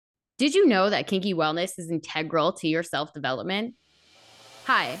Did you know that kinky wellness is integral to your self-development?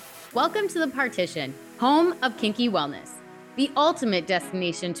 Hi, welcome to The Partition, home of kinky wellness, the ultimate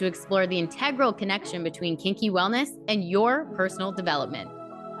destination to explore the integral connection between kinky wellness and your personal development.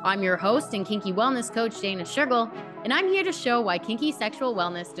 I'm your host and kinky wellness coach, Dana Schurgel, and I'm here to show why kinky sexual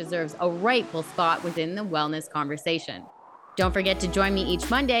wellness deserves a rightful spot within the wellness conversation. Don't forget to join me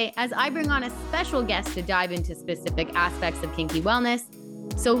each Monday as I bring on a special guest to dive into specific aspects of kinky wellness.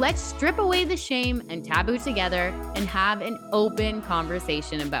 So let's strip away the shame and taboo together and have an open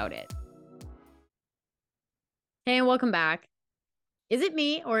conversation about it. Hey, and welcome back. Is it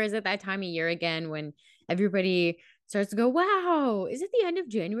me or is it that time of year again when everybody starts to go, wow, is it the end of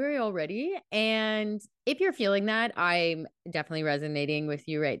January already? And if you're feeling that, I'm definitely resonating with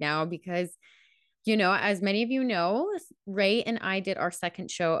you right now because as many of you know, Ray and I did our second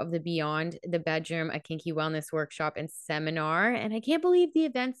show of the Beyond the Bedroom, a kinky wellness workshop and seminar. And I can't believe the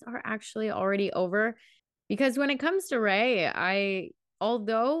events are actually already over because when it comes to Ray,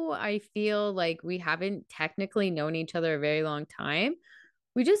 although I feel like we haven't technically known each other a very long time,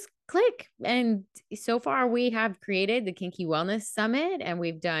 we just click. And so far, we have created the Kinky Wellness Summit and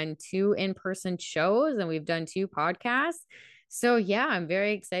we've done 2 in-person shows and we've done 2 podcasts. So, yeah, I'm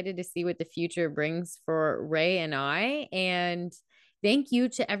very excited to see what the future brings for Ray and I. And thank you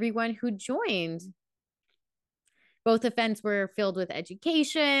to everyone who joined. Both events were filled with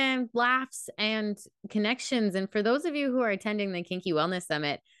education, laughs, and connections. And for those of you who are attending the Kinky Wellness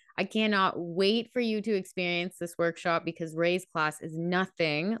Summit, I cannot wait for you to experience this workshop because Ray's class is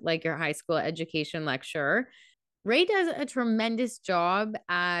nothing like your high school education lecture. Ray does a tremendous job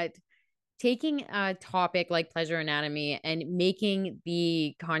at taking a topic like pleasure anatomy and making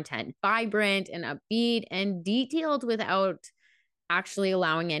the content vibrant and upbeat and detailed without actually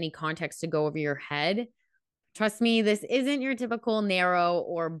allowing any context to go over your head. Trust me, this isn't your typical narrow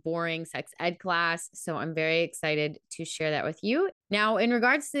or boring sex ed class. So I'm very excited to share that with you. Now, in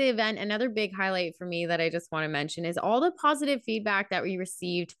regards to the event, another big highlight for me that I just want to mention is all the positive feedback that we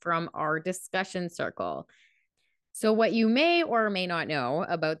received from our discussion circle. So, what you may or may not know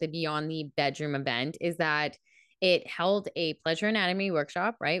about the Beyond the Bedroom event is that it held a pleasure anatomy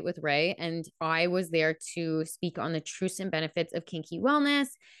workshop, right, with Ray. And I was there to speak on the truths and benefits of kinky wellness.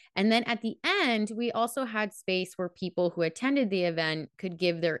 And then at the end, we also had space where people who attended the event could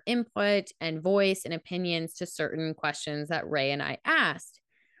give their input and voice and opinions to certain questions that Ray and I asked.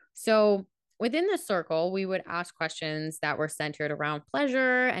 So, within the circle, we would ask questions that were centered around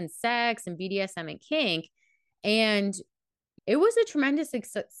pleasure and sex and BDSM and kink. And it was a tremendous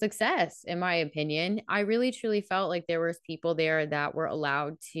success, in my opinion. I really, truly felt like there was people there that were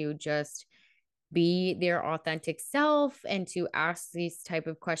allowed to just be their authentic self and to ask these type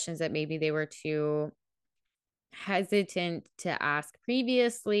of questions that maybe they were too hesitant to ask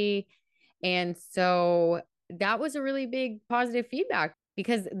previously. And so that was a really big positive feedback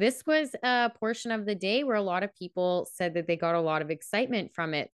because this was a portion of the day where a lot of people said that they got a lot of excitement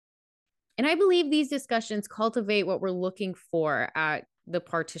from it. And I believe these discussions cultivate what we're looking for at the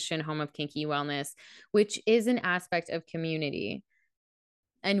Partition Home of Kinky Wellness, which is an aspect of community.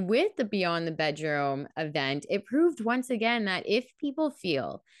 And with the Beyond the Bedroom event, it proved once again that if people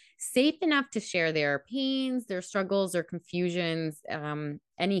feel safe enough to share their pains, their struggles, their confusions,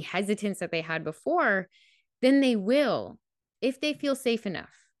 any hesitance that they had before, then they will. If they feel safe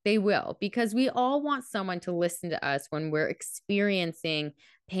enough, they will, because we all want someone to listen to us when we're experiencing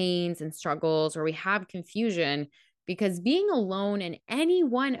pains and struggles or we have confusion, because being alone in any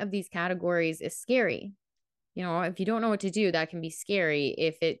one of these categories is scary. If you don't know what to do, that can be scary.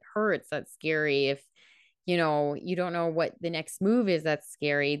 If it hurts, that's scary. If, you don't know what the next move is, that's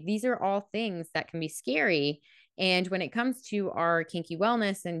scary. These are all things that can be scary. And when it comes to our kinky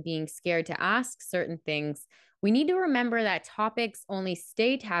wellness and being scared to ask certain things, we need to remember that topics only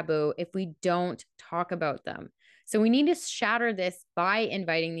stay taboo if we don't talk about them. So we need to shatter this by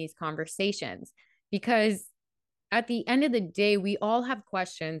inviting these conversations, because at the end of the day, we all have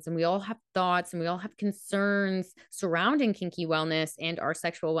questions and we all have thoughts and we all have concerns surrounding kinky wellness and our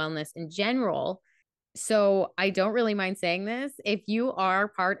sexual wellness in general. So I don't really mind saying this. If you are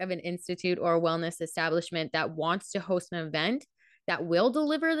part of an institute or a wellness establishment that wants to host an event that will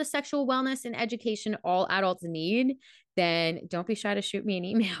deliver the sexual wellness and education all adults need, then don't be shy to shoot me an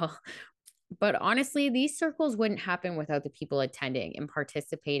email. But honestly, these circles wouldn't happen without the people attending and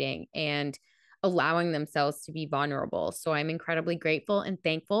participating and allowing themselves to be vulnerable. So I'm incredibly grateful and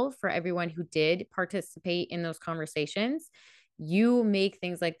thankful for everyone who did participate in those conversations. You make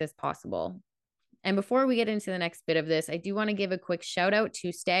things like this possible. And before we get into the next bit of this, I do want to give a quick shout out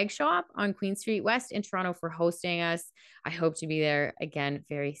to Stag Shop on Queen Street West in Toronto for hosting us. I hope to be there again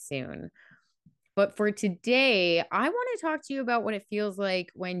very soon. But for today, I want to talk to you about what it feels like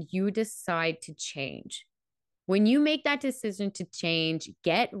when you decide to change. When you make that decision to change,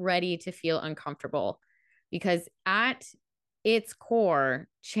 get ready to feel uncomfortable because at its core,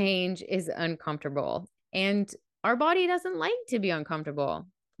 change is uncomfortable. And our body doesn't like to be uncomfortable,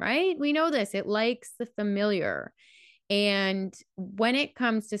 right? We know this. It likes the familiar. And when it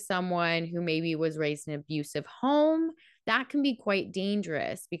comes to someone who maybe was raised in an abusive home, that can be quite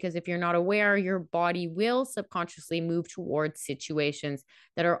dangerous because if you're not aware, your body will subconsciously move towards situations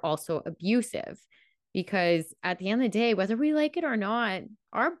that are also abusive. Because at the end of the day, whether we like it or not,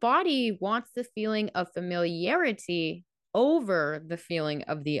 our body wants the feeling of familiarity over the feeling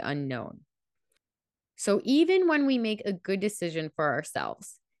of the unknown. So even when we make a good decision for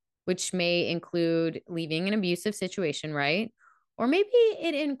ourselves, which may include leaving an abusive situation, right? Or maybe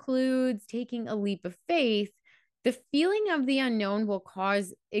it includes taking a leap of faith, the feeling of the unknown will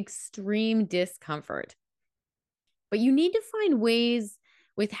cause extreme discomfort. But you need to find ways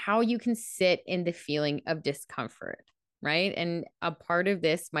with how you can sit in the feeling of discomfort, right? And a part of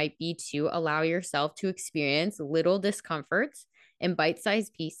this might be to allow yourself to experience little discomforts in bite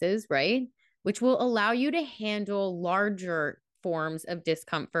sized pieces, right? Which will allow you to handle larger forms of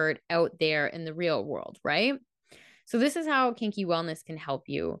discomfort out there in the real world, right? So, this is how kinky wellness can help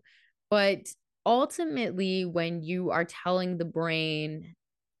you. But ultimately, when you are telling the brain,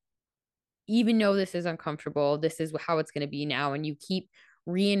 even though this is uncomfortable, this is how it's going to be now, and you keep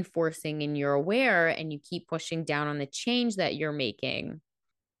reinforcing and you're aware and you keep pushing down on the change that you're making,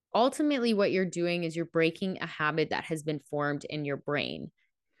 ultimately, what you're doing is you're breaking a habit that has been formed in your brain.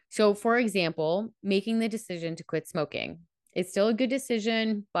 So, for example, making the decision to quit smoking. It's still a good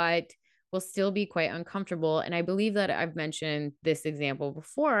decision, but will still be quite uncomfortable. And I believe that I've mentioned this example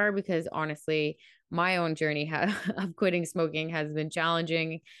before because honestly, my own journey of quitting smoking has been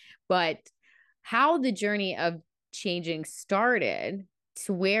challenging. But how the journey of changing started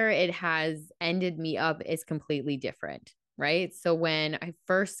to where it has ended me up is completely different, right? So, when I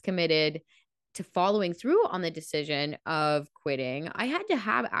first committed to following through on the decision of quitting, I had to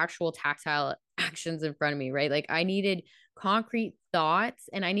have actual tactile actions in front of me, right? Like I needed concrete thoughts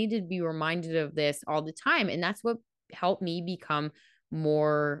and I needed to be reminded of this all the time. And that's what helped me become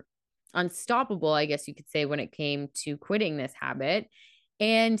more unstoppable, I guess you could say, when it came to quitting this habit.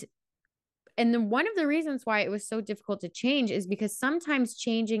 And and then one of the reasons why it was so difficult to change is because sometimes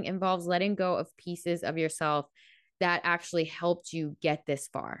changing involves letting go of pieces of yourself that actually helped you get this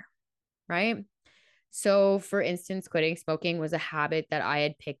far, right? So, for instance, quitting smoking was a habit that I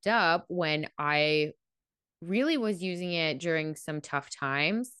had picked up when I really was using it during some tough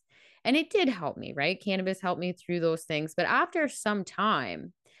times. And it did help me, right? Cannabis helped me through those things. But after some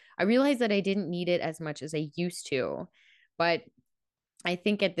time, I realized that I didn't need it as much as I used to. But I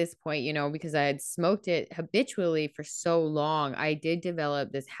think at this point, because I had smoked it habitually for so long, I did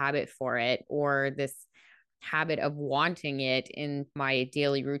develop this habit for it or this habit of wanting it in my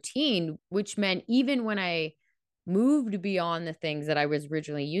daily routine, which meant even when I moved beyond the things that I was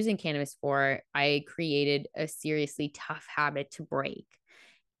originally using cannabis for, I created a seriously tough habit to break.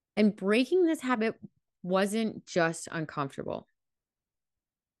 And breaking this habit wasn't just uncomfortable,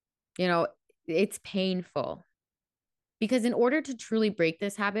 you know, it's painful because in order to truly break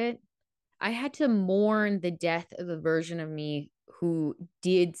this habit, I had to mourn the death of the version of me who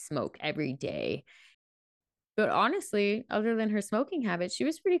did smoke every day. But honestly, other than her smoking habit, she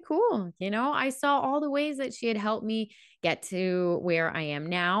was pretty cool. I saw all the ways that she had helped me get to where I am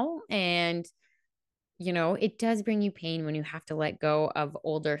now. And, it does bring you pain when you have to let go of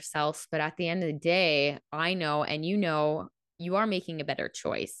older selves. But at the end of the day, I know, and you are making a better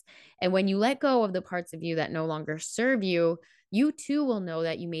choice. And when you let go of the parts of you that no longer serve you, you too will know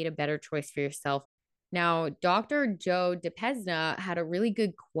that you made a better choice for yourself. Now, Dr. Joe DePesna had a really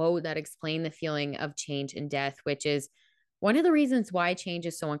good quote that explained the feeling of change and death, which is one of the reasons why change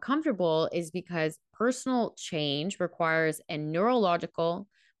is so uncomfortable is because personal change requires a neurological,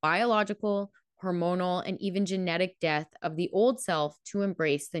 biological, hormonal, and even genetic death of the old self to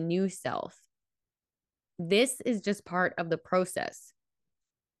embrace the new self. This is just part of the process.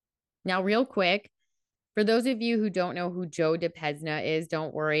 Now, real quick, for those of you who don't know who Joe DePesna is,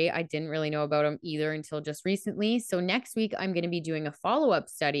 don't worry. I didn't really know about him either until just recently. So next week, I'm going to be doing a follow-up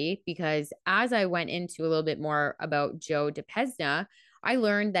study because as I went into a little bit more about Joe DePesna, I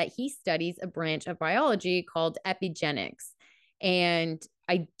learned that he studies a branch of biology called epigenetics. And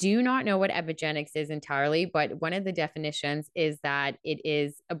I do not know what epigenetics is entirely, but one of the definitions is that it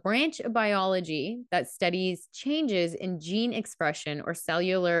is a branch of biology that studies changes in gene expression or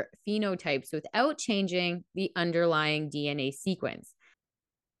cellular phenotypes without changing the underlying DNA sequence.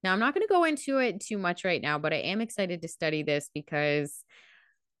 Now, I'm not going to go into it too much right now, but I am excited to study this because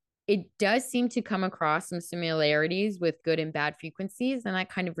it does seem to come across some similarities with good and bad frequencies and that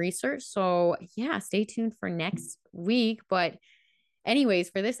kind of research. So, yeah, stay tuned for next week. But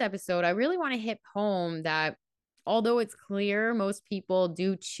anyways, for this episode, I really want to hit home that although it's clear most people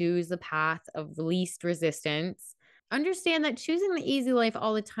do choose the path of least resistance, understand that choosing the easy life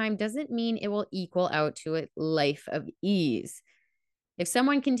all the time doesn't mean it will equal out to a life of ease. If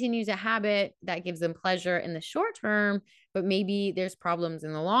someone continues a habit that gives them pleasure in the short term, but maybe there's problems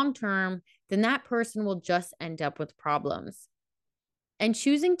in the long term, then that person will just end up with problems. And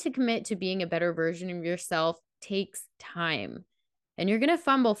choosing to commit to being a better version of yourself takes time. And you're going to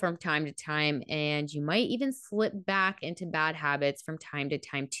fumble from time to time, and you might even slip back into bad habits from time to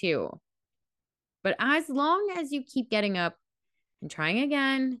time, too. But as long as you keep getting up and trying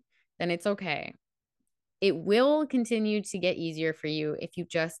again, then it's okay. It will continue to get easier for you if you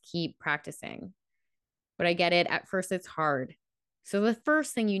just keep practicing. But I get it. At first, it's hard. So, the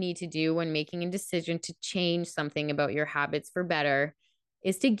first thing you need to do when making a decision to change something about your habits for better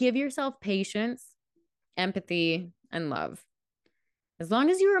is to give yourself patience, empathy, and love. As long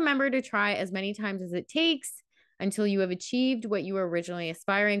as you remember to try as many times as it takes until you have achieved what you were originally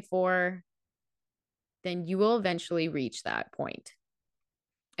aspiring for, then you will eventually reach that point.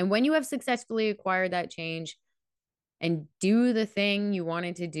 And when you have successfully acquired that change and do the thing you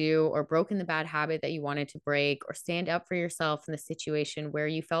wanted to do, or broken the bad habit that you wanted to break, or stand up for yourself in the situation where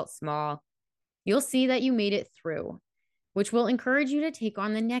you felt small, you'll see that you made it through, which will encourage you to take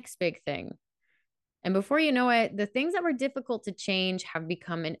on the next big thing. And before you know it, the things that were difficult to change have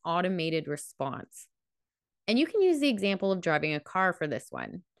become an automated response. And you can use the example of driving a car for this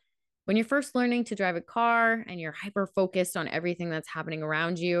one. When you're first learning to drive a car and you're hyper focused on everything that's happening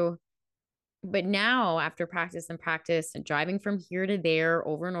around you, but now after practice and practice and driving from here to there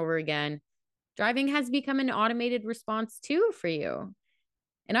over and over again, driving has become an automated response too for you.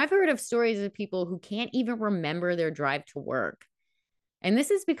 And I've heard of stories of people who can't even remember their drive to work. And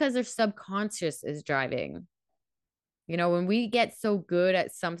this is because their subconscious is driving. You know, when we get so good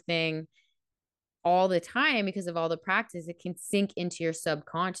at something all the time because of all the practice, it can sink into your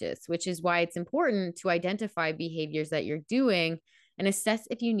subconscious, which is why it's important to identify behaviors that you're doing and assess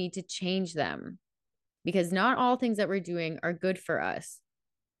if you need to change them. Because not all things that we're doing are good for us.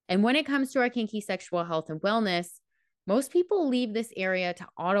 And when it comes to our kinky sexual health and wellness, most people leave this area to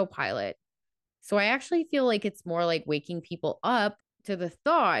autopilot. So I actually feel like it's more like waking people up to the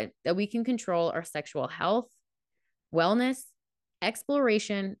thought that we can control our sexual health, wellness,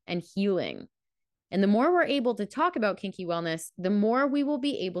 exploration, and healing. And the more we're able to talk about kinky wellness, the more we will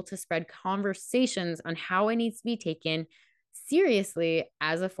be able to spread conversations on how it needs to be taken seriously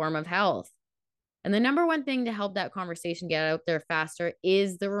as a form of health. And the number one thing to help that conversation get out there faster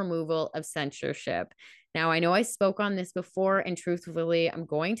is the removal of censorship. Now, I know I spoke on this before, and truthfully, I'm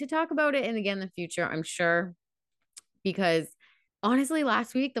going to talk about it again in the future, I'm sure, because honestly,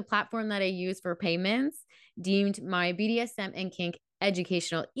 last week, the platform that I use for payments deemed my BDSM and kink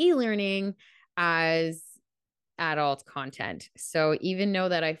educational e-learning as adult content. So even though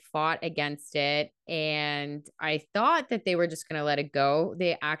that I fought against it and I thought that they were just going to let it go,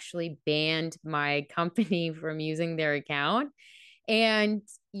 they actually banned my company from using their account. And,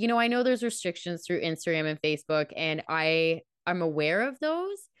 you know, I know there's restrictions through Instagram and Facebook, and I'm aware of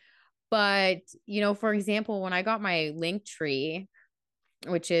those. But, you know, for example, when I got my link tree,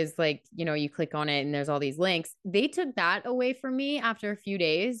 which is like, you know, you click on it and there's all these links. They took that away from me after a few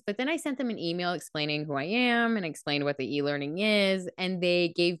days, but then I sent them an email explaining who I am and explained what the e-learning is, and they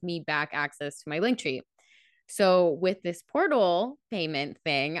gave me back access to my link tree. So with this portal payment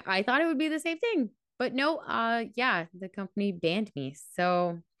thing, I thought it would be the same thing, but no, yeah, the company banned me.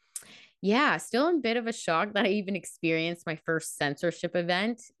 So yeah, still in a bit of a shock that I even experienced my first censorship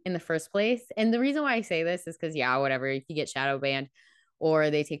event in the first place. And the reason why I say this is because, yeah, whatever, if you get shadow banned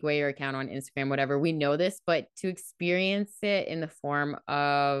or they take away your account on Instagram, whatever, we know this, but to experience it in the form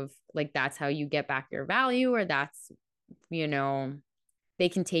of like, that's how you get back your value, or that's, you know, they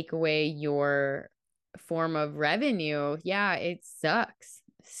can take away your form of revenue. Yeah, it sucks.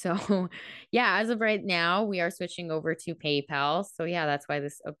 So, yeah, as of right now, we are switching over to PayPal. So, yeah, that's why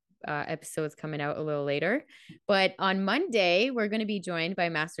this episode's coming out a little later. But on Monday, we're going to be joined by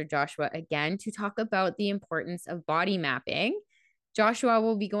Master Joshua again to talk about the importance of body mapping. Joshua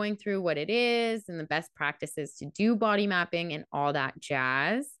will be going through what it is and the best practices to do body mapping and all that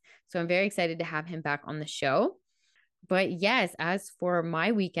jazz. So I'm very excited to have him back on the show. But yes, as for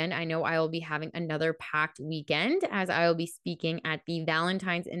my weekend, I know I will be having another packed weekend as I will be speaking at the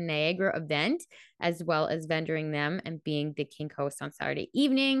Valentine's in Niagara event, as well as vendoring them and being the kink host on Saturday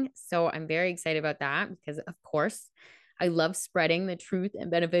evening. So I'm very excited about that because, of course, I love spreading the truth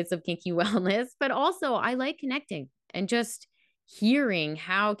and benefits of kinky wellness, but also I like connecting and just hearing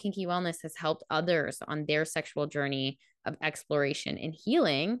how kinky wellness has helped others on their sexual journey of exploration and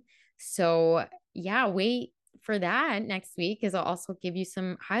healing. So, yeah, wait for that next week because I'll also give you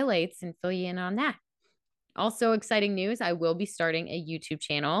some highlights and fill you in on that. Also, exciting news, I will be starting a YouTube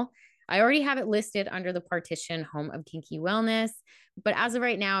channel. I already have it listed under the partition Home of Kinky Wellness, but as of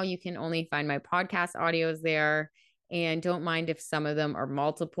right now, you can only find my podcast audios there. And don't mind if some of them are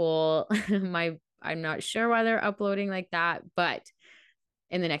multiple. I'm not sure why they're uploading like that, but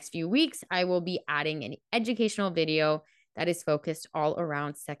in the next few weeks, I will be adding an educational video that is focused all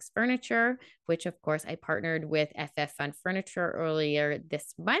around sex furniture, which of course I partnered with FF Fun Furniture earlier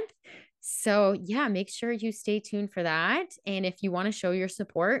this month. So yeah, make sure you stay tuned for that. And if you want to show your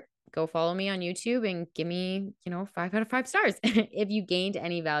support, go follow me on YouTube and give me, 5 out of 5 stars. If you gained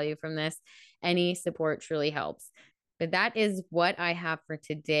any value from this, any support truly helps. But that is what I have for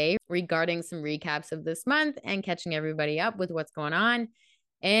today regarding some recaps of this month and catching everybody up with what's going on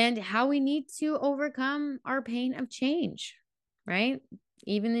and how we need to overcome our pain of change, right?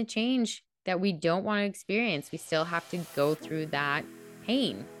 Even the change that we don't want to experience, we still have to go through that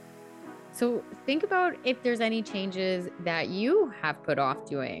pain. So think about if there's any changes that you have put off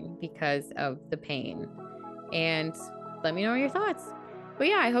doing because of the pain and let me know your thoughts. But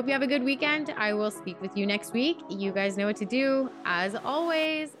yeah, I hope you have a good weekend. I will speak with you next week. You guys know what to do. As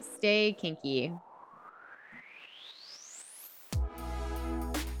always, stay kinky.